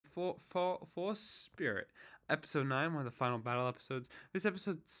for Spirit, episode 9, one of the final battle episodes. This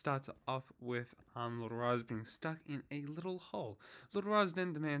episode starts off with Lord Raz being stuck in a little hole. Lord Raz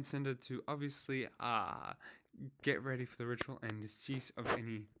then demands Cinder to obviously get ready for the ritual and cease of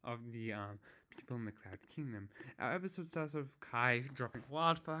any of the people in the Cloud Kingdom. Our episode starts with Kai dropping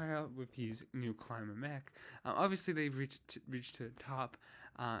Wildfire with his new climber mech. Obviously, they've reached to the top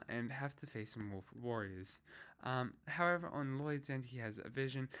and have to face some wolf warriors. However, on Lloyd's end, he has a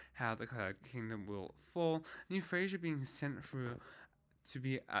vision how the Cloud Kingdom will fall. And Euphrasia being sent through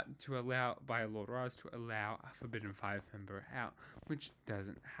to allow by Lord Raz to allow a Forbidden Five member out, which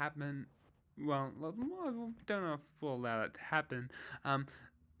doesn't happen. Well, I don't know if we'll allow that to happen.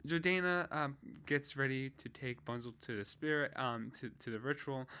 Jordana gets ready to take Bunzel to the spirit, to the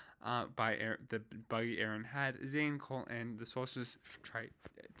ritual, by the buggy Aaron had. Zane, Cole, and the sorcerers try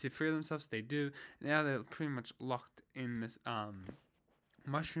to free themselves. They do. Now they're pretty much locked in this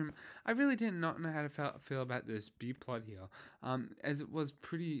mushroom. I really did not know how to feel about this B plot here, as it was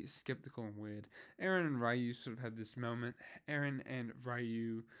pretty skeptical and weird. Aaron and Ryu sort of had this moment. Aaron and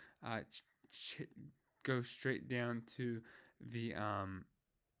Ryu go straight down to the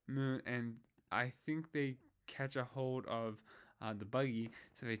moon, and I think they catch a hold of the buggy,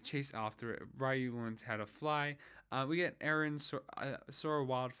 so they chase after it. Ryu learns how to fly. We get Aaron, Sora,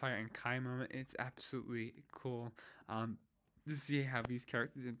 Wildfire, and Kai moment. It's absolutely cool to see how these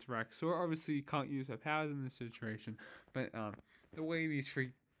characters interact. Sora obviously can't use her powers in this situation, but the way these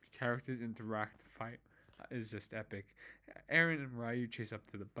three characters interact to fight is just epic. Aaron and Ryu chase up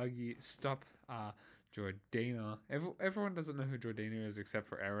to the buggy, stop Jordana. Everyone doesn't know who Jordana is except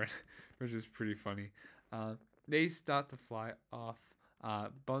for Aaron, which is pretty funny. They start to fly off.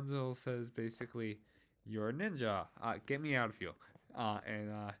 Bunzel says basically, "You're a ninja. Get me out of here."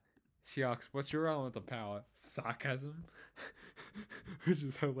 And she asks, "What's your elemental power?" Sarcasm, which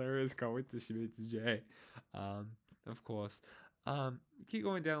is hilarious going to Shimizu J. Of course. Keep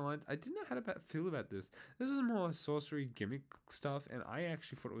going down the lines. I didn't know how to feel about this. This was more sorcery gimmick stuff, and I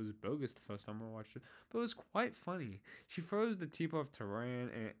actually thought it was bogus the first time I watched it, but it was quite funny. She throws the teeper of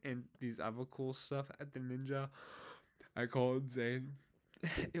Terran and these other cool stuff at the ninja. I called Zane.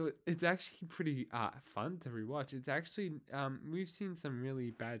 It's actually pretty fun to rewatch. It's actually we've seen some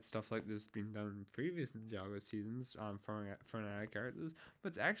really bad stuff like this being done in previous Ninjago seasons, throwing out characters, but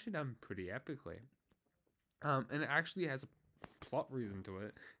it's actually done pretty epically. And it actually has a plot reason to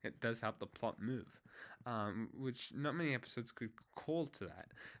it. It does help the plot move, which not many episodes could call to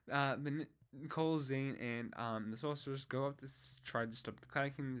that. Cole, Zane, and the sorcerers go up to try to stop the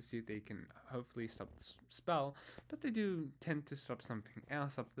Cloud Kingdom to see if they can hopefully stop the spell, but they do tend to stop something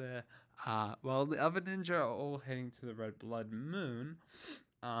else up there. While the other ninja are all heading to the Red Blood Moon,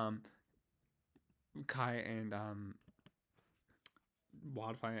 Kai and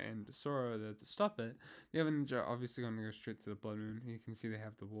Wildfire and Sora there to stop it. The other ninja are obviously going to go straight to the Blood Moon. You can see they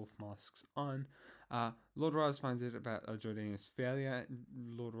have the wolf masks on. Lord Raz finds out about Jordana's failure.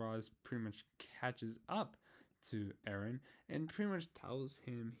 Lord Raz pretty much catches up to Eren and pretty much tells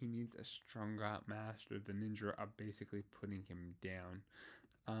him he needs a stronger master. The ninja are basically putting him down.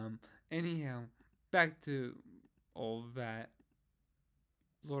 Anyhow, back to all that.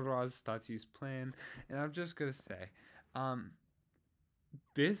 Lord Raz starts his plan, and I'm just gonna say,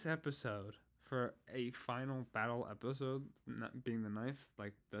 this episode, for a final battle episode, not being the knife,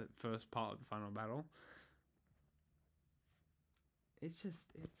 like the first part of the final battle, it's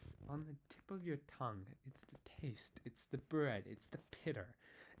on the tip of your tongue. It's the taste, it's the bread, it's the pitter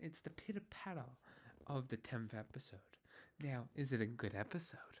patter of the 10th episode. Now, is it a good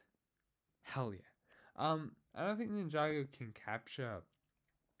episode? Hell yeah. I don't think Ninjago can capture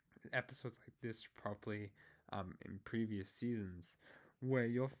episodes like this properly in previous seasons, where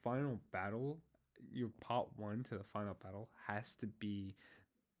your final battle, your part 1 to the final battle, has to be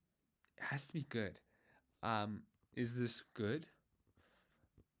good. Is this good?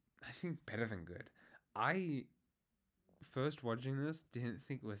 I think better than good. I first watching this didn't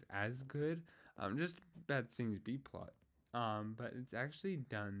think it was as good. Just bad scenes B plot. But it's actually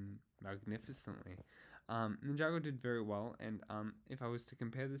done magnificently. Ninjago did very well, and if I was to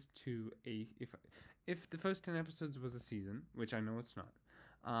compare this to if the first 10 episodes was a season, which I know it's not,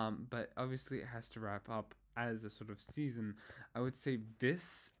 but obviously it has to wrap up as a sort of season, I would say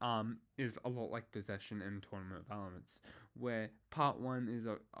this is a lot like Possession and Tournament of Elements, where part 1 is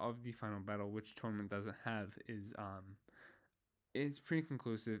of the final battle, which Tournament doesn't have, is it's pretty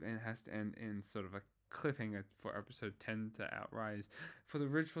conclusive and it has to end in sort of a cliffhanger for episode 10 to outrise, for the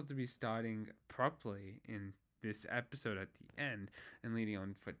ritual to be starting properly in this episode at the end and leading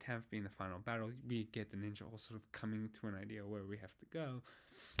on for 10th being the final battle, we get the ninja all sort of coming to an idea where we have to go.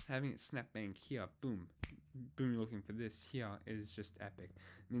 Having it snap bang here, boom, boom, you're looking for this here is just epic.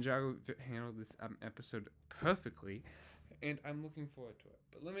 Ninjago handled this episode perfectly, and I'm looking forward to it.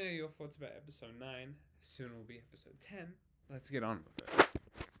 But let me know your thoughts about episode 9. Soon will be episode 10. Let's get on with it.